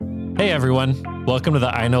Hey everyone, welcome to the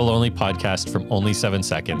I Know Lonely podcast from Only 7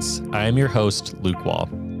 Seconds. I am your host, Luke Wall.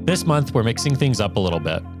 This month, we're mixing things up a little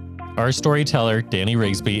bit. Our storyteller, Danny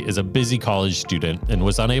Rigsby, is a busy college student and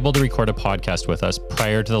was unable to record a podcast with us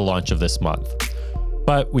prior to the launch of this month.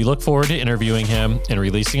 But we look forward to interviewing him and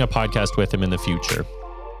releasing a podcast with him in the future.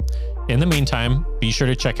 In the meantime, be sure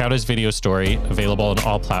to check out his video story, available on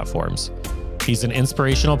all platforms. He's an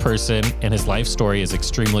inspirational person and his life story is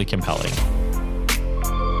extremely compelling.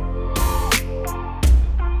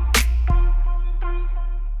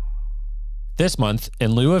 This month,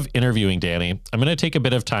 in lieu of interviewing Danny, I'm going to take a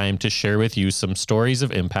bit of time to share with you some stories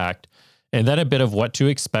of impact and then a bit of what to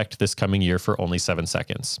expect this coming year for Only 7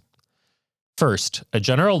 Seconds. First, a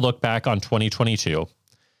general look back on 2022.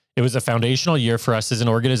 It was a foundational year for us as an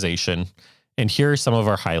organization, and here are some of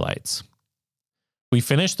our highlights. We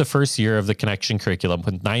finished the first year of the Connection curriculum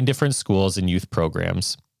with 9 different schools and youth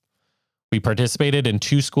programs. We participated in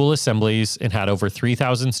 2 school assemblies and had over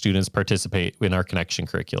 3,000 students participate in our Connection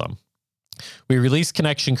curriculum. We released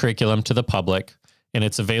Connection curriculum to the public, and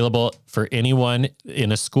it's available for anyone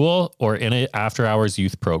in a school or in an after-hours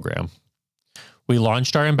youth program. We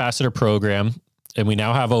launched our ambassador program, and we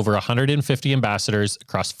now have over 150 ambassadors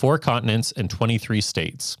across 4 continents and 23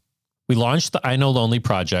 states. We launched the I Know Lonely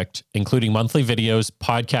project, including monthly videos,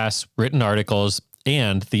 podcasts, written articles,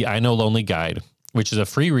 and the I Know Lonely Guide, which is a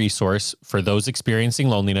free resource for those experiencing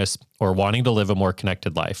loneliness or wanting to live a more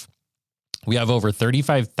connected life. We have over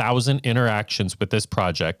 35,000 interactions with this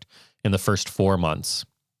project in the first 4 months.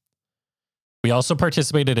 We also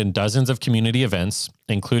participated in dozens of community events,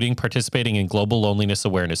 including participating in Global Loneliness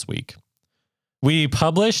Awareness Week. We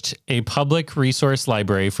published a public resource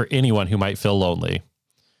library for anyone who might feel lonely.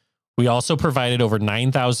 We also provided over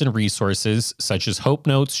 9,000 resources such as Hope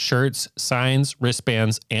Notes, shirts, signs,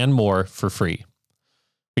 wristbands, and more for free.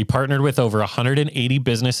 We partnered with over 180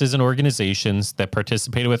 businesses and organizations that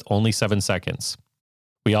participated with Only 7 Seconds.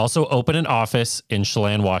 We also opened an office in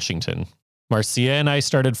Chelan, Washington. Marcia and I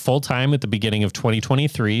started full-time at the beginning of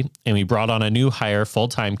 2023, and we brought on a new hire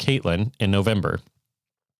full-time, Caitlin, in November.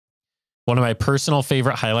 One of my personal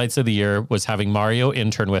favorite highlights of the year was having Mario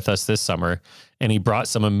intern with us this summer, and he brought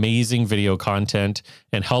some amazing video content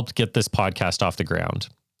and helped get this podcast off the ground.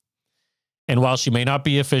 And while she may not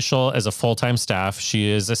be official as a full-time staff, she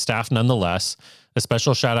is a staff nonetheless. A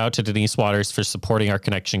special shout out to Denise Waters for supporting our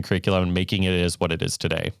Connection curriculum and making it is what it is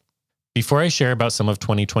today. Before I share about some of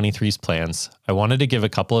 2023's plans, I wanted to give a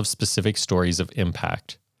couple of specific stories of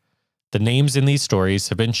impact. The names in these stories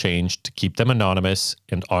have been changed to keep them anonymous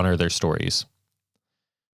and honor their stories.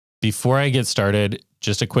 Before I get started,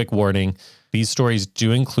 just a quick warning. These stories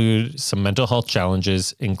do include some mental health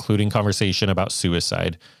challenges, including conversation about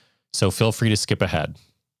suicide. So feel free to skip ahead.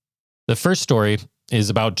 The first story is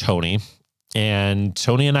about Tony, and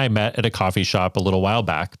Tony and I met at a coffee shop a little while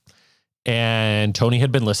back, and Tony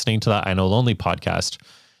had been listening to the I Know Lonely podcast,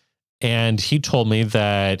 and he told me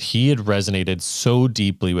that he had resonated so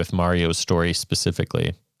deeply with Mario's story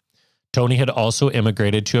specifically. Tony had also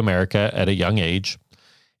immigrated to America at a young age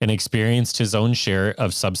and experienced his own share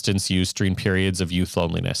of substance use during periods of youth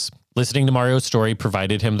loneliness. Listening to Mario's story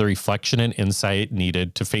provided him the reflection and insight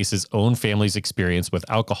needed to face his own family's experience with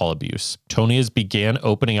alcohol abuse. Tony has began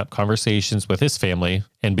opening up conversations with his family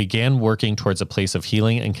and began working towards a place of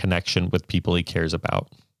healing and connection with people he cares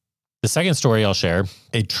about. The second story I'll share,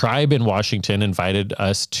 a tribe in Washington invited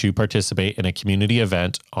us to participate in a community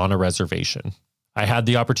event on a reservation. I had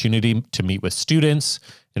the opportunity to meet with students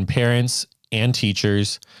and parents and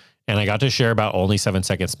teachers, and I got to share about Only 7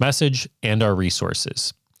 Seconds message and our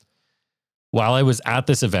resources. While I was at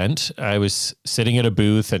this event, I was sitting at a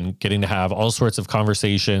booth and getting to have all sorts of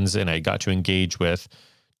conversations, and I got to engage with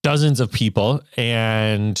dozens of people.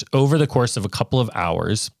 And over the course of a couple of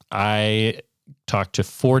hours, I talked to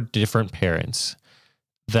 4 different parents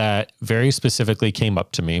that very specifically came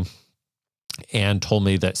up to me and told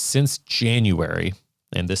me that since January,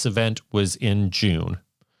 and this event was in June,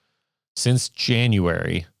 since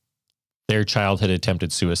January, their child had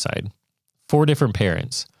attempted suicide. 4 different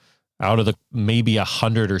parents out of the maybe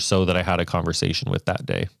 100 or so that I had a conversation with that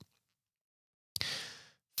day.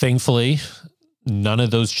 Thankfully, none of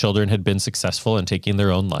those children had been successful in taking their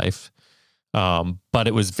own life. But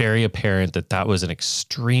it was very apparent that that was an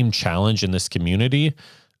extreme challenge in this community,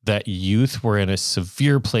 that youth were in a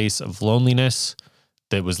severe place of loneliness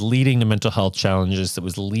that was leading to mental health challenges, that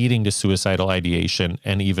was leading to suicidal ideation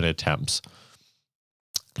and even attempts.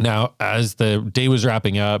 Now, as the day was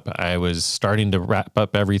wrapping up, I was starting to wrap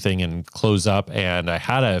up everything and close up, and I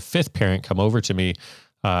had a 5th parent come over to me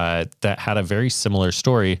that had a very similar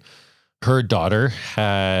story Her daughter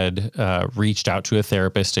had reached out to a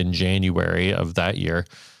therapist in January of that year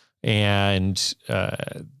and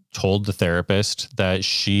told the therapist that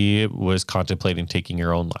she was contemplating taking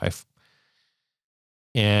her own life.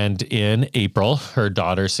 And in April, her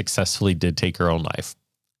daughter successfully did take her own life.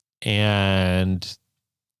 And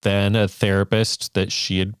then a therapist that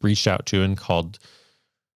she had reached out to and called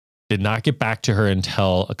did not get back to her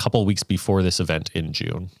until a couple weeks before this event in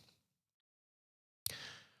June.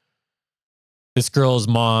 This girl's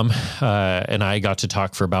mom and I got to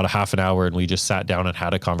talk for about a half an hour, and we just sat down and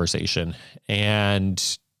had a conversation.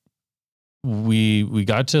 And we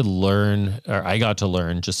got to learn, or I got to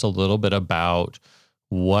learn just a little bit about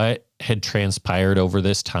what had transpired over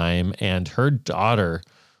this time. And her daughter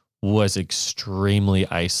was extremely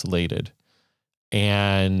isolated,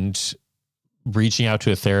 and reaching out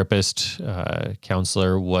to a therapist,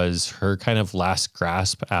 counselor was her kind of last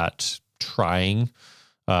grasp at trying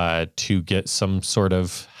to get some sort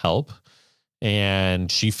of help.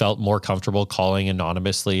 And she felt more comfortable calling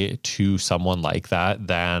anonymously to someone like that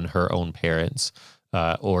than her own parents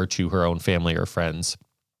or to her own family or friends.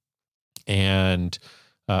 And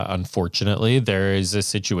unfortunately, there is a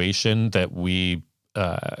situation that we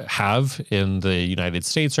have in the United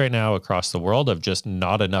States right now, across the world, of just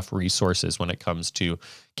not enough resources when it comes to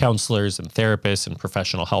counselors and therapists and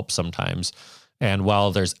professional help sometimes. And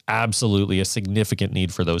while there's absolutely a significant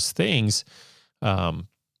need for those things,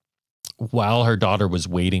 while her daughter was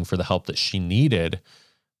waiting for the help that she needed,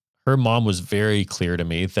 her mom was very clear to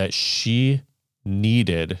me that she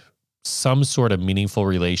needed some sort of meaningful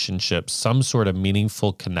relationship, some sort of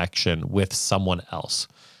meaningful connection with someone else.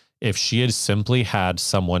 If she had simply had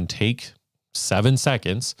someone take 7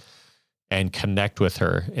 seconds and connect with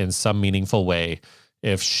her in some meaningful way,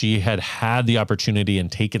 if she had had the opportunity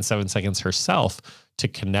and taken 7 seconds herself to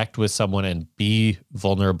connect with someone and be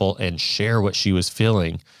vulnerable and share what she was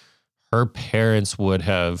feeling, her parents would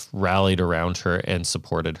have rallied around her and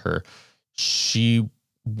supported her. She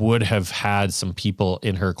would have had some people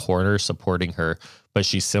in her corner supporting her, but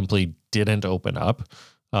she simply didn't open up.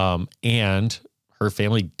 And her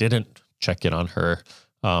family didn't check in on her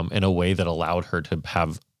in a way that allowed her to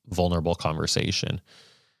have vulnerable conversation.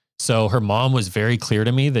 So her mom was very clear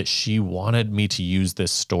to me that she wanted me to use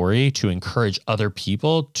this story to encourage other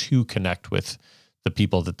people to connect with the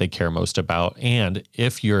people that they care most about. And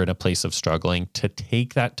if you're in a place of struggling, to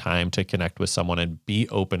take that time to connect with someone and be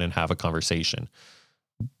open and have a conversation.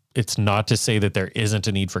 It's not to say that there isn't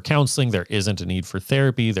a need for counseling. There isn't a need for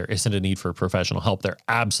therapy. There isn't a need for professional help. There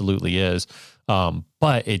absolutely is.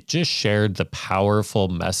 But it just shared the powerful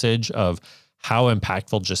message of how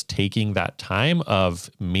impactful just taking that time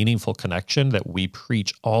of meaningful connection that we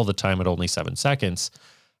preach all the time at only 7 seconds,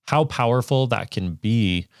 how powerful that can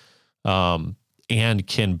be, and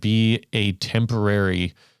can be a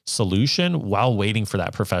temporary solution while waiting for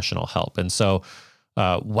that professional help. And so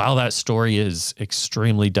while that story is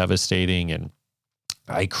extremely devastating, and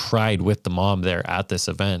I cried with the mom there at this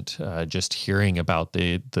event, just hearing about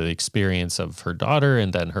the experience of her daughter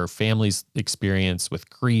and then her family's experience with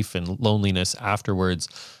grief and loneliness afterwards.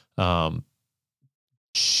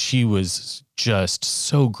 She was just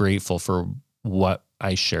so grateful for what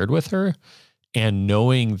I shared with her, and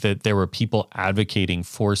knowing that there were people advocating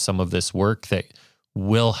for some of this work that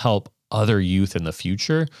will help other youth in the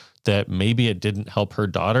future, that maybe it didn't help her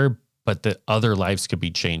daughter, but that other lives could be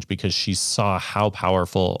changed because she saw how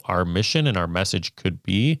powerful our mission and our message could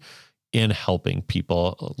be in helping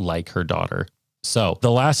people like her daughter. So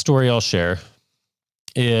the last story I'll share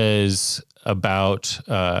is about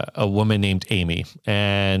a woman named Amy.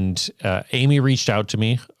 And Amy reached out to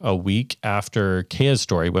me a week after Kaya's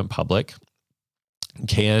story went public.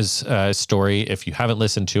 Kaya's story, if you haven't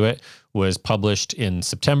listened to it, was published in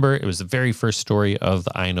September. It was the very first story of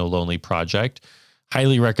the I Know Lonely project.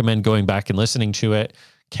 Highly recommend going back and listening to it.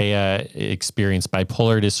 Kaya experienced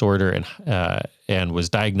bipolar disorder and was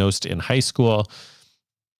diagnosed in high school.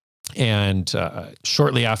 And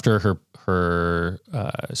shortly after her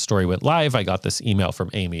story went live, I got this email from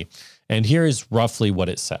Amy. And here is roughly what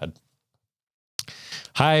it said.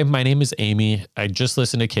 Hi, my name is Amy. I just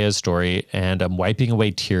listened to Kaya's story, and I'm wiping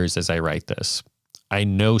away tears as I write this. I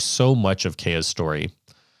know so much of Kaya's story.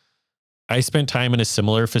 I spent time in a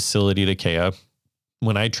similar facility to Kaya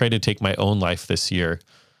when I tried to take my own life this year.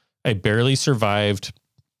 I barely survived,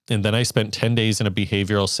 and then I spent 10 days in a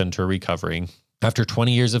behavioral center recovering. After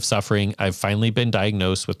 20 years of suffering, I've finally been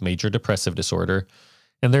diagnosed with major depressive disorder,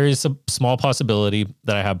 and there is a small possibility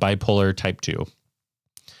that I have bipolar type 2.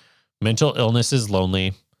 Mental illness is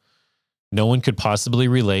lonely. No one could possibly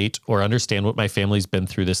relate or understand what my family's been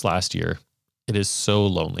through this last year. It is so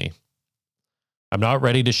lonely. I'm not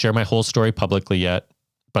ready to share my whole story publicly yet,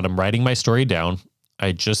 but I'm writing my story down.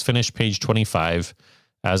 I just finished page 25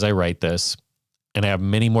 as I write this, and I have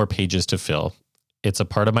many more pages to fill. It's a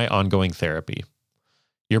part of my ongoing therapy.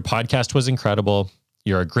 Your podcast was incredible.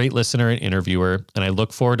 You're a great listener and interviewer, and I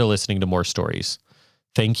look forward to listening to more stories.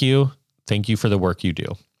 Thank you. Thank you for the work you do.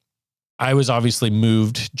 I was obviously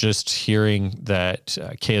moved just hearing that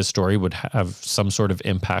Kaya's story would have some sort of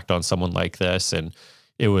impact on someone like this. And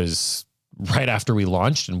it was right after we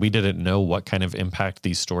launched, and we didn't know what kind of impact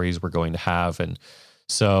these stories were going to have. And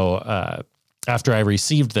so after I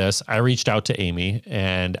received this, I reached out to Amy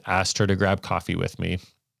and asked her to grab coffee with me.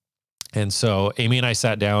 And so Amy and I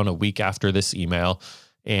sat down a week after this email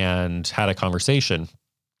and had a conversation.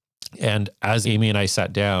 And as Amy and I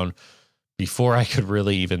sat down, before I could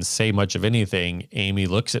really even say much of anything, Amy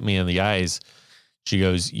looks at me in the eyes. She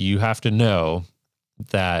goes, "You have to know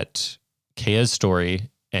that Kaya's story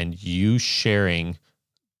and you sharing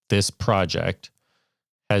this project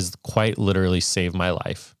has quite literally saved my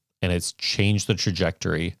life, and it's changed the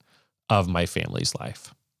trajectory of my family's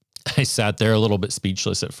life." I sat there a little bit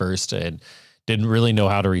speechless at first and didn't really know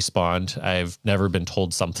how to respond. I've never been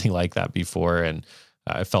told something like that before, and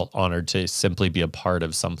I felt honored to simply be a part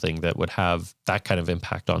of something that would have that kind of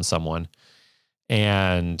impact on someone.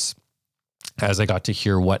 And as I got to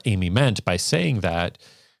hear what Amy meant by saying that,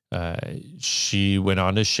 she went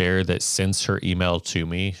on to share that since her email to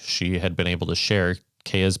me, she had been able to share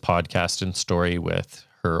Kaya's podcast and story with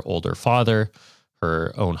her older father,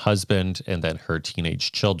 her own husband, and then her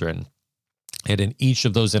teenage children. And in each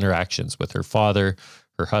of those interactions with her father,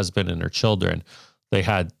 her husband, and her children, they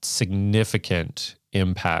had significant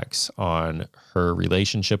impacts on her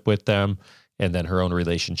relationship with them and then her own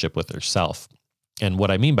relationship with herself. And what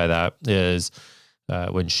I mean by that is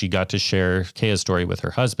when she got to share Kaya's story with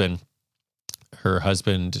her husband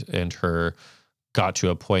and her got to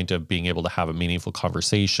a point of being able to have a meaningful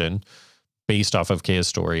conversation based off of Kaya's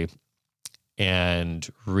story and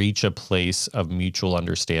reach a place of mutual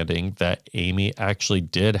understanding that Amy actually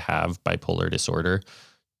did have bipolar disorder,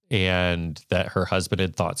 and that her husband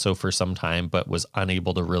had thought so for some time, but was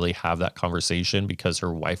unable to really have that conversation because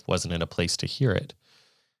her wife wasn't in a place to hear it.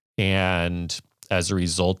 And as a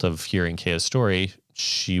result of hearing Kaya's story,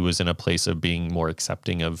 she was in a place of being more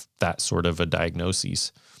accepting of that sort of a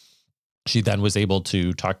diagnosis. She then was able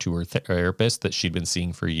to talk to her therapist that she'd been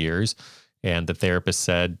seeing for years. And the therapist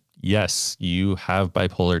said, "Yes, you have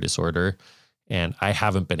bipolar disorder, and I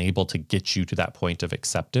haven't been able to get you to that point of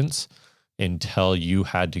acceptance until you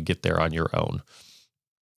had to get there on your own."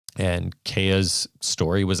 And Kaya's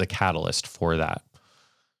story was a catalyst for that.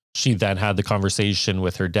 She then had the conversation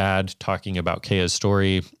with her dad talking about Kaya's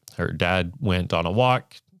story. Her dad went on a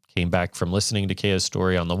walk, came back from listening to Kaya's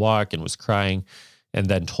story on the walk and was crying, and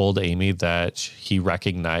then told Amy that he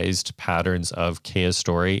recognized patterns of Kaya's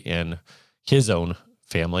story in his own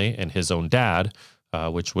family and his own dad,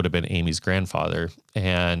 which would have been Amy's grandfather,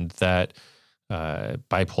 and that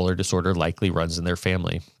bipolar disorder likely runs in their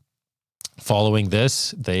family. Following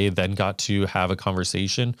this, they then got to have a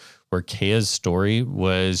conversation where Kaya's story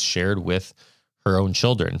was shared with her own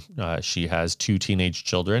children. She has 2 teenage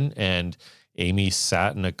children, and Amy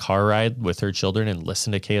sat in a car ride with her children and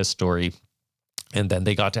listened to Kaya's story. And then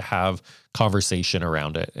they got to have conversation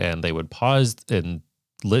around it, and they would pause and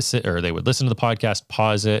listen, or they would listen to the podcast,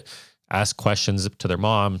 pause it, ask questions to their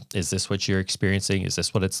mom. "Is this what you're experiencing? Is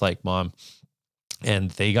this what it's like, Mom?"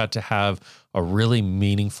 And they got to have a really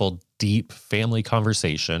meaningful, deep family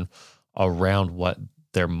conversation around what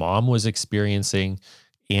their mom was experiencing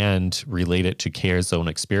and relate it to Kaya's own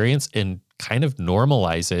experience and kind of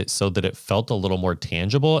normalize it so that it felt a little more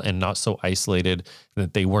tangible and not so isolated,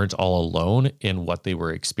 that they weren't all alone in what they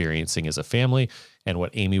were experiencing as a family and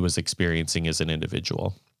what Amy was experiencing as an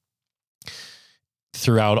individual.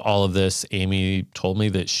 Throughout all of this, Amy told me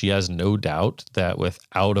that she has no doubt that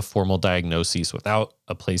without a formal diagnosis, without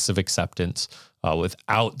a place of acceptance,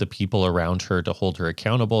 without the people around her to hold her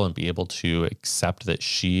accountable and be able to accept that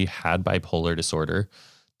she had bipolar disorder,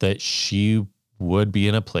 that she would be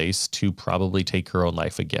in a place to probably take her own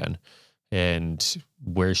life again. And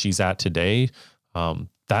where she's at today,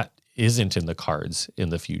 that isn't in the cards in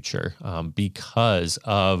the future, because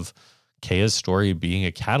of Kaya's story being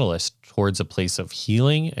a catalyst towards a place of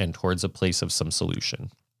healing and towards a place of some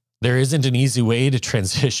solution. There isn't an easy way to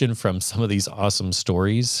transition from some of these awesome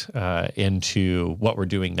stories into what we're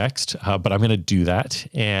doing next, but I'm going to do that.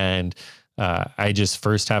 And I just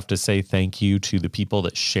first have to say thank you to the people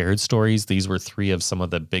that shared stories. These were 3 of some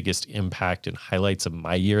of the biggest impact and highlights of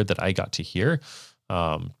my year that I got to hear.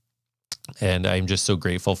 And I'm just so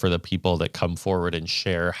grateful for the people that come forward and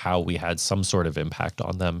share how we had some sort of impact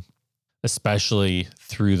on them, especially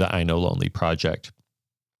through the I Know Lonely project.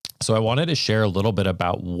 So I wanted to share a little bit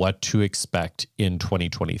about what to expect in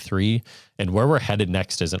 2023 and where we're headed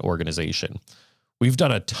next as an organization. We've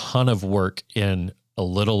done a ton of work in a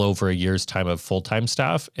little over a year's time of full-time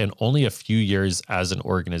staff and only a few years as an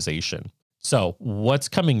organization. So what's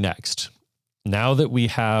coming next? Now that we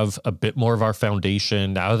have a bit more of our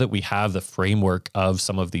foundation, now that we have the framework of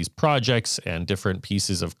some of these projects and different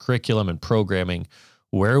pieces of curriculum and programming,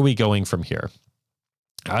 where are we going from here?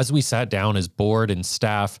 As we sat down as board and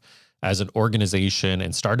staff, as an organization,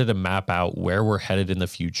 and started to map out where we're headed in the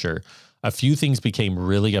future, a few things became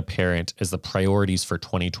really apparent as the priorities for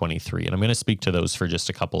 2023. And I'm going to speak to those for just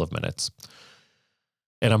a couple of minutes.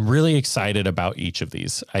 And I'm really excited about each of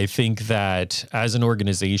these. I think that as an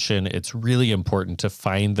organization, it's really important to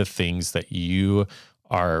find the things that you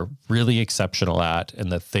are really exceptional at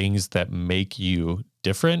and the things that make you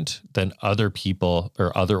different than other people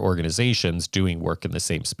or other organizations doing work in the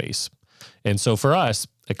same space. And so for us,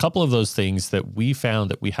 a couple of those things that we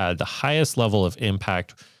found that we had the highest level of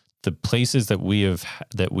impact, the places that we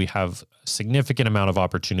have a significant amount of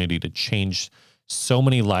opportunity to change so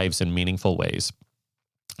many lives in meaningful ways.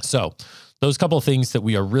 So those couple of things that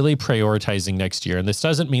we are really prioritizing next year, and this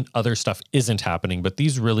doesn't mean other stuff isn't happening, but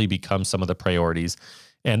these really become some of the priorities.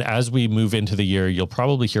 And as we move into the year, you'll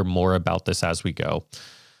probably hear more about this as we go.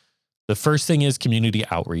 The first thing is community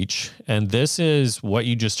outreach. And this is what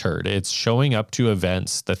you just heard. It's showing up to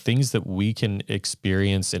events, the things that we can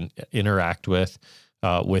experience and interact with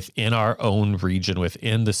within our own region,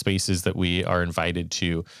 within the spaces that we are invited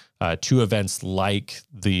to events like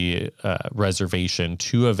the reservation,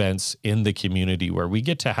 to events in the community where we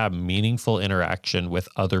get to have meaningful interaction with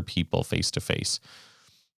other people face to face.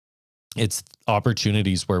 It's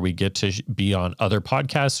opportunities where we get to be on other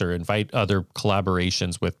podcasts or invite other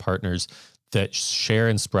collaborations with partners that share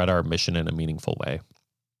and spread our mission in a meaningful way.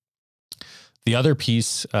 The other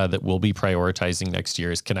piece that we'll be prioritizing next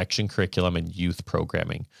year is connection curriculum and youth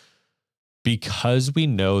programming. Because we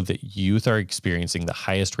know that youth are experiencing the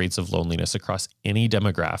highest rates of loneliness across any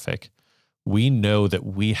demographic, we know that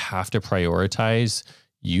we have to prioritize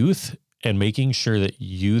youth and making sure that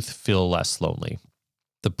youth feel less lonely.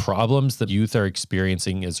 The problems that youth are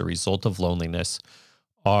experiencing as a result of loneliness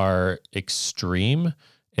are extreme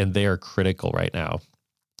and they are critical right now.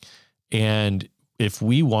 And if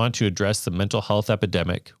we want to address the mental health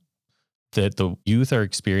epidemic that the youth are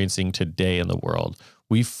experiencing today in the world,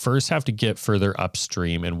 we first have to get further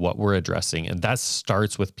upstream in what we're addressing. And that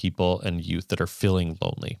starts with people and youth that are feeling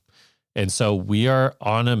lonely. And so we are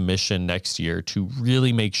on a mission next year to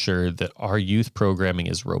really make sure that our youth programming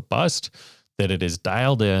is robust, that it is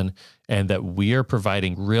dialed in, and that we are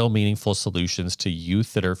providing real meaningful solutions to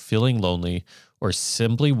youth that are feeling lonely or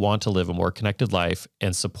simply want to live a more connected life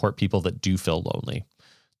and support people that do feel lonely.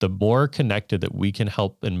 The more connected that we can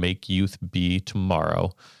help and make youth be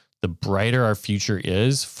tomorrow, the brighter our future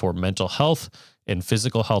is for mental health and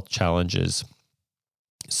physical health challenges.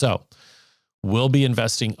 So we'll be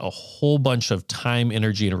investing a whole bunch of time,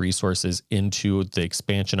 energy, and resources into the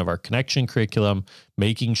expansion of our connection curriculum,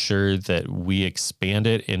 making sure that we expand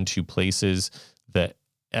it into places that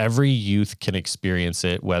every youth can experience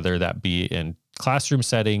it, whether that be in classroom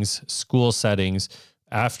settings, school settings,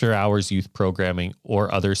 after hours youth programming,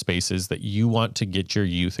 or other spaces that you want to get your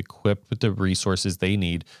youth equipped with the resources they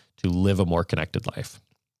need to live a more connected life.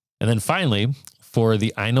 And then finally, for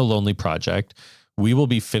the I Know Lonely project, we will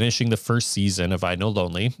be finishing the first season of I Know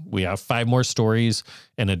Lonely. We have 5 more stories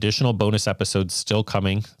and additional bonus episodes still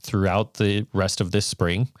coming throughout the rest of this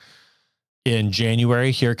spring. In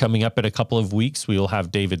January, here coming up in a couple of weeks, we will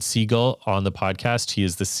have David Siegel on the podcast. He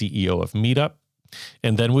is the CEO of Meetup.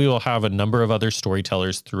 And then we will have a number of other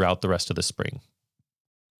storytellers throughout the rest of the spring.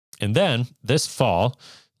 And then this fall,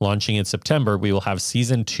 launching in September, we will have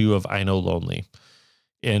season 2 of I Know Lonely.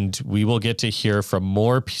 And we will get to hear from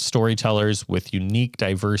more storytellers with unique,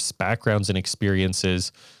 diverse backgrounds and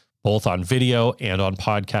experiences, both on video and on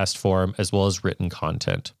podcast form, as well as written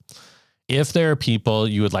content. If there are people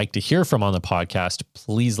you would like to hear from on the podcast,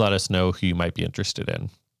 please let us know who you might be interested in.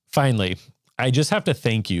 Finally, I just have to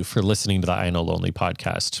thank you for listening to the I Know Lonely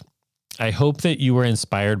podcast. I hope that you were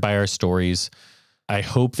inspired by our stories. I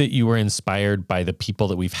hope that you were inspired by the people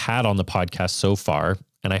that we've had on the podcast so far.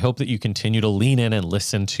 And I hope that you continue to lean in and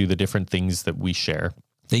listen to the different things that we share.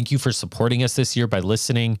 Thank you for supporting us this year by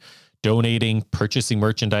listening, donating, purchasing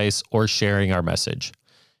merchandise, or sharing our message.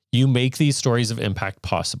 You make these stories of impact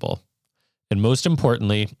possible. And most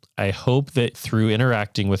importantly, I hope that through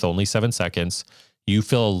interacting with Only 7 Seconds, you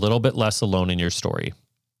feel a little bit less alone in your story.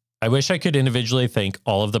 I wish I could individually thank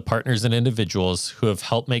all of the partners and individuals who have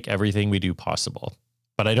helped make everything we do possible,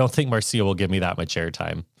 but I don't think Marcia will give me that much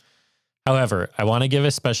airtime. However, I want to give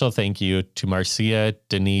a special thank you to Marcia,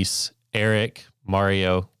 Denise, Eric,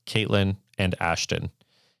 Mario, Caitlin, and Ashton.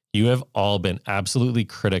 You have all been absolutely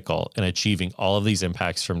critical in achieving all of these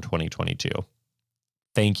impacts from 2022.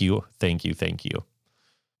 Thank you, thank you, thank you.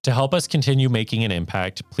 To help us continue making an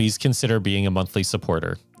impact, please consider being a monthly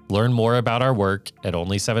supporter. Learn more about our work at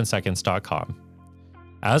only7seconds.com.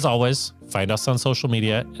 As always, find us on social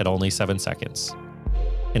media at Only7Seconds.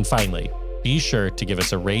 And finally, be sure to give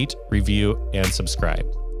us a rate, review, and subscribe.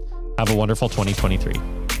 Have a wonderful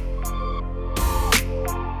 2023.